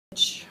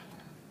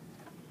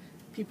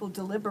people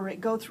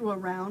deliberate, go through a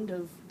round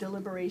of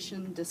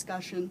deliberation,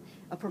 discussion.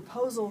 A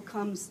proposal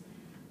comes,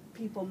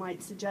 people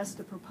might suggest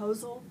a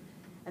proposal.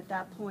 At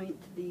that point,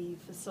 the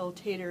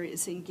facilitator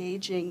is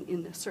engaging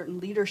in a certain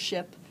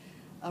leadership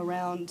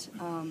around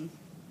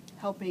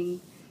helping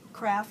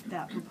craft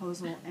that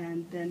proposal,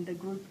 and then the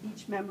group,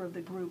 each member of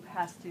the group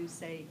has to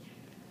say,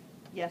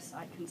 yes,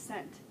 I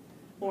consent,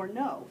 or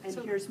no, and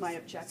here's my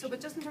objection. So,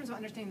 but just in terms of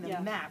understanding the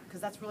map, because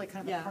that's really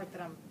kind of the part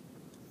that I'm,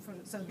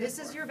 so this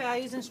is your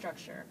values and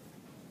structure.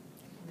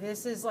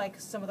 This is like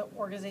some of the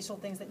organizational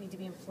things that need to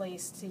be in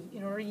place to,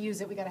 in order to use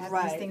it, we got to have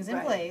these things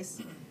in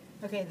place.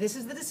 Okay, this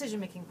is the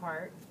decision-making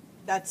part.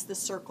 That's the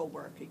circle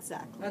work,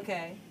 exactly.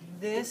 Okay,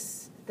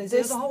 these are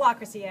the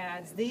holacracy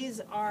ads.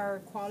 These are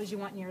qualities you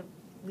want in your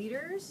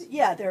leaders?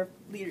 Yeah,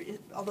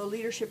 although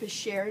leadership is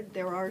shared,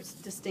 there are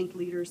distinct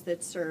leaders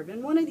that serve.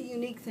 And one of the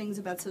unique things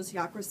about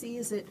sociocracy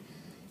is it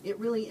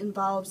really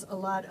involves a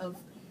lot of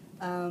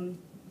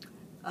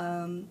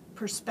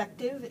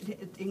perspective.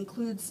 It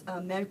includes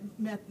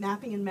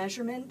mapping and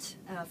measurement,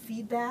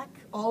 feedback,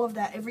 all of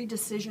that. Every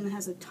decision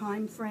has a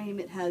time frame.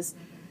 It has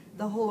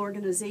the whole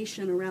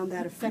organization around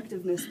that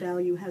effectiveness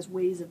value has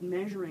ways of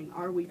measuring,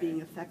 are we being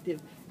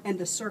effective? And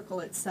the circle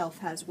itself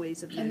has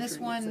ways of measuring. And this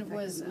one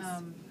was,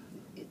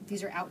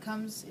 these are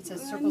outcomes? It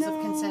says circles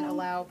of consent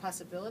allow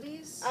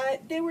possibilities?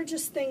 They were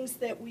just things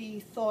that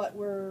we thought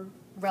were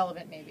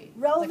relevant, maybe.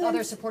 Relevant, like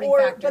other supporting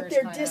factors, but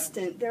they're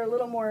distant. They're a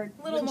little more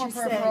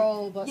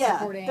peripheral, but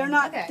supporting. They're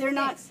not. Okay, they're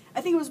thanks. not.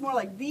 I think it was more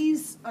like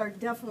these are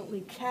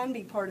definitely can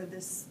be part of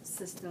this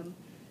system.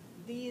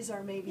 These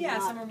are maybe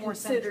not some are more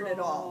considered central. at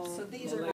all. So these are.